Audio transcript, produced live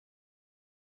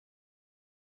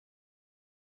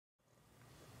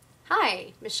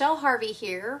Hi, Michelle Harvey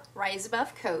here, Rise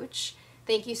Above Coach.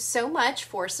 Thank you so much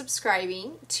for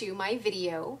subscribing to my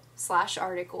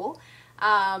video/article.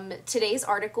 Today's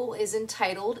article is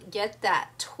entitled, Get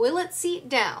That Toilet Seat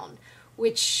Down,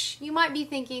 which you might be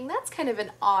thinking that's kind of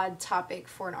an odd topic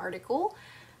for an article.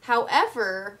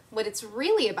 However, what it's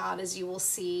really about, as you will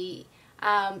see,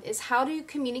 is how to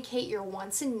communicate your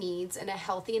wants and needs in a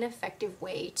healthy and effective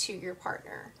way to your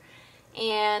partner.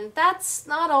 And that's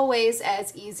not always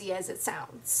as easy as it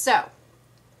sounds. So,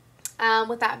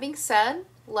 with that being said,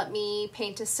 let me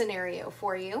paint a scenario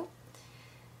for you.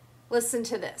 Listen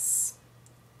to this.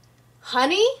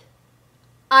 Honey,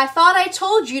 I thought I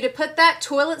told you to put that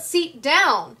toilet seat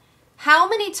down. How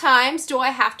many times do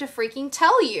I have to freaking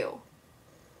tell you?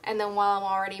 And then while I'm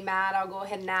already mad, I'll go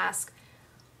ahead and ask,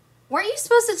 weren't you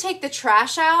supposed to take the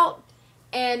trash out?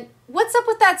 And what's up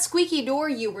with that squeaky door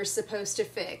you were supposed to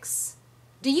fix?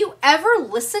 Do you ever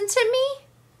listen to me?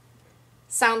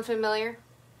 Sound familiar?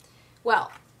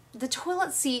 Well, the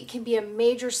toilet seat can be a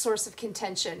major source of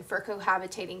contention for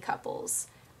cohabitating couples.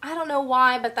 I don't know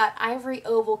why, but that ivory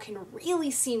oval can really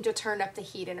seem to turn up the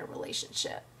heat in a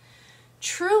relationship.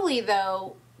 Truly,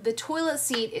 though, the toilet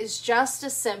seat is just a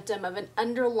symptom of an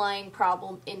underlying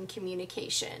problem in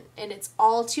communication, and it's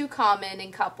all too common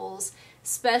in couples,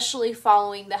 especially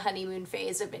following the honeymoon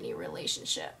phase of any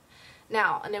relationship.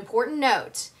 Now, an important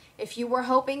note, if you were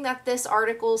hoping that this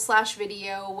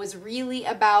article/video was really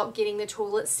about getting the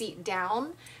toilet seat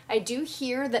down, I do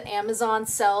hear that Amazon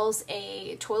sells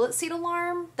a toilet seat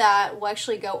alarm that will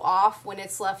actually go off when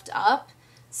it's left up,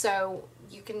 so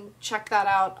you can check that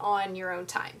out on your own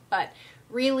time. But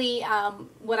really,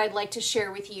 what I'd like to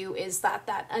share with you is that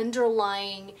that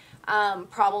underlying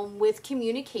problem with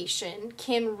communication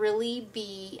can really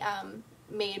be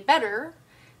made better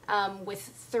with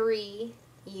 3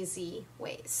 easy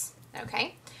ways.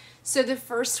 Okay, so the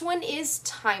first one is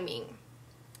timing.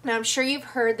 Now, I'm sure you've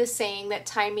heard the saying that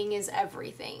timing is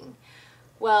everything.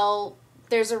 Well,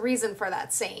 there's a reason for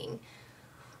that saying.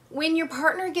 When your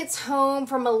partner gets home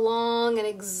from a long and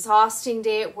exhausting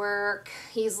day at work,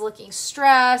 he's looking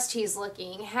stressed, he's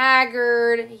looking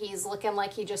haggard, he's looking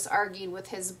like he just argued with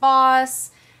his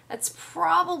boss, that's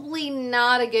probably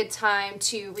not a good time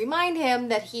to remind him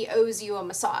that he owes you a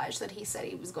massage that he said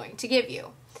he was going to give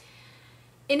you.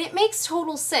 And it makes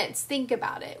total sense. Think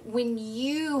about it. When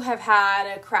you have had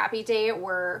a crappy day at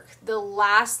work, the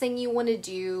last thing you want to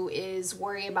do is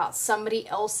worry about somebody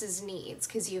else's needs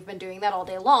because you've been doing that all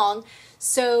day long.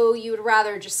 So you would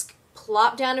rather just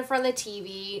plop down in front of the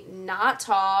TV, not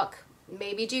talk,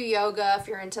 maybe do yoga if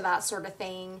you're into that sort of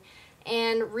thing,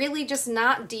 and really just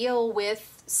not deal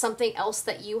with something else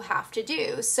that you have to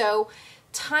do. So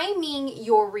timing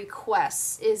your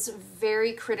requests is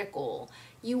very critical.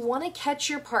 You want to catch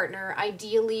your partner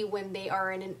ideally when they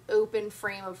are in an open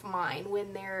frame of mind,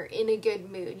 when they're in a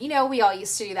good mood. You know, we all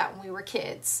used to do that when we were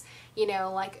kids. You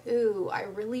know, like, ooh, I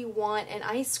really want an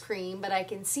ice cream, but I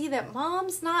can see that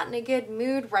mom's not in a good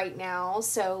mood right now,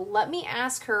 so let me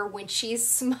ask her when she's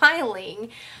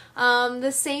smiling.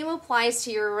 The same applies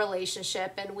to your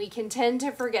relationship, and we can tend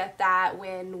to forget that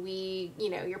when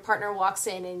your partner walks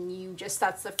in and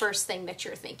that's the first thing that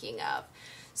you're thinking of.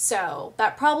 So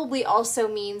that probably also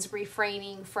means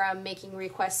refraining from making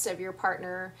requests of your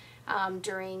partner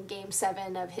during Game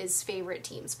 7 of his favorite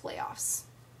team's playoffs.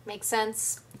 Make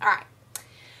sense? All right.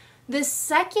 The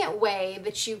second way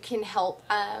that you can help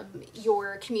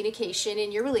your communication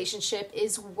in your relationship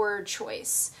is word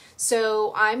choice.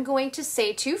 So I'm going to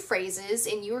say 2 phrases,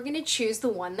 and you are going to choose the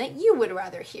one that you would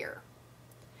rather hear.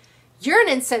 You're an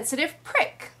insensitive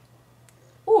prick.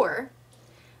 Or,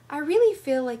 I really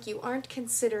feel like you aren't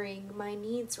considering my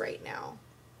needs right now.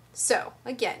 So,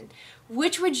 again,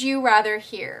 which would you rather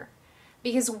hear?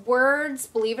 Because words,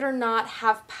 believe it or not,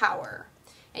 have power.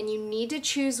 And you need to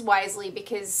choose wisely,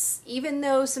 because even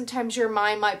though sometimes your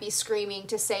mind might be screaming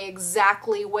to say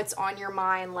exactly what's on your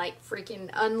mind, like freaking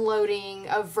unloading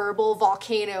a verbal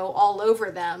volcano all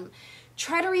over them,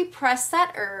 try to repress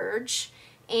that urge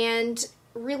and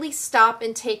really stop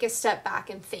and take a step back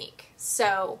and think.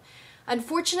 So,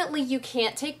 unfortunately, you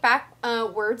can't take back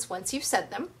words once you've said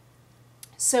them.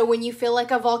 So when you feel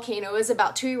like a volcano is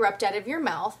about to erupt out of your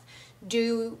mouth,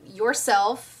 do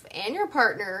yourself and your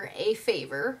partner a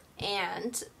favor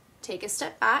and take a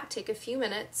step back, take a few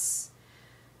minutes,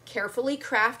 carefully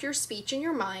craft your speech in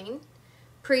your mind,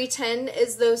 pretend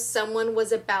as though someone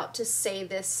was about to say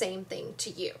this same thing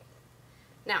to you.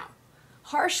 Now,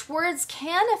 harsh words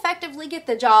can effectively get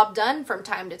the job done from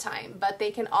time to time, but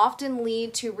they can often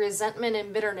lead to resentment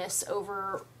and bitterness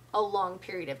over a long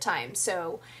period of time.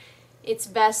 So it's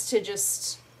best to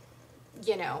just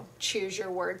you know, choose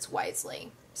your words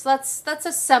wisely. So that's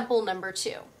a simple number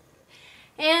 2.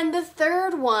 And the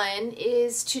third one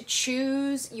is to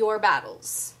choose your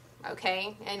battles,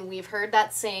 okay? And we've heard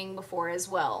that saying before as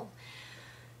well.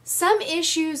 Some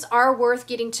issues are worth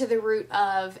getting to the root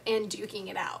of and duking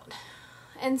it out,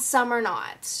 and some are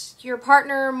not. Your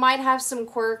partner might have some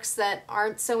quirks that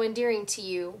aren't so endearing to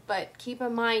you, but keep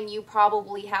in mind you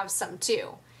probably have some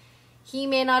too. He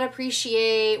may not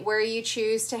appreciate where you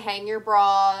choose to hang your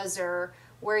bras or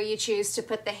where you choose to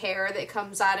put the hair that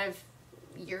comes out of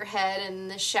your head in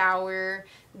the shower,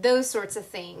 those sorts of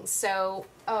things. So,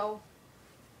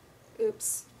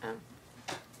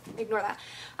 ignore that.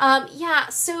 Yeah,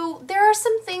 so there are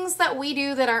some things that we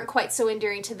do that aren't quite so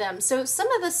endearing to them. So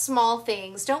some of the small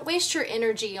things, don't waste your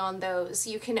energy on those.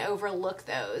 You can overlook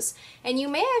those. And you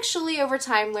may actually over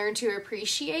time learn to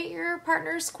appreciate your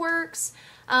partner's quirks.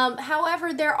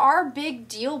 However, there are big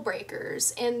deal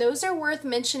breakers, and those are worth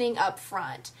mentioning up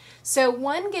front. So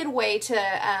one good way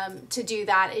to do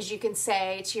that is you can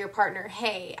say to your partner,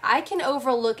 hey, I can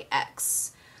overlook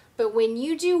X, but when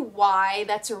you do Y,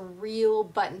 that's a real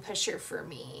button pusher for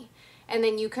me. And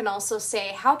then you can also say,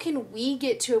 how can we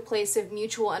get to a place of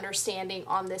mutual understanding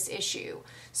on this issue?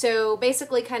 So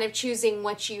basically kind of choosing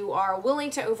what you are willing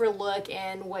to overlook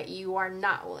and what you are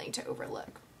not willing to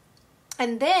overlook.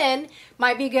 And then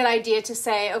might be a good idea to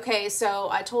say, okay, so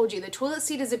I told you the toilet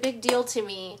seat is a big deal to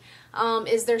me.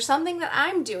 Is there something that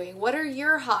I'm doing? What are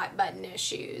your hot button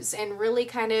issues? And really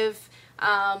kind of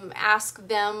ask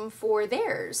them for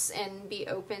theirs and be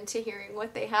open to hearing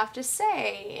what they have to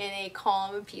say in a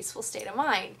calm and peaceful state of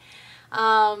mind.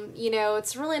 You know,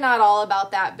 it's really not all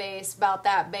about that bass.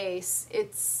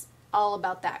 It's all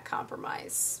about that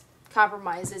compromise.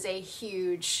 Compromise is a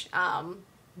huge,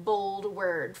 bold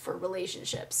word for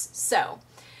relationships. So,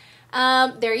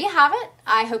 there you have it.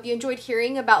 I hope you enjoyed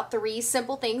hearing about 3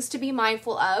 simple things to be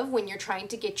mindful of when you're trying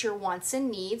to get your wants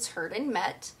and needs heard and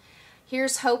met.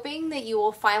 Here's hoping that you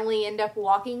will finally end up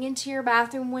walking into your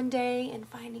bathroom one day and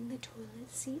finding the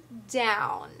toilet seat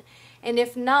down. And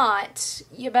if not,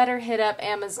 you better hit up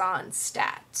Amazon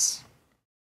Stat.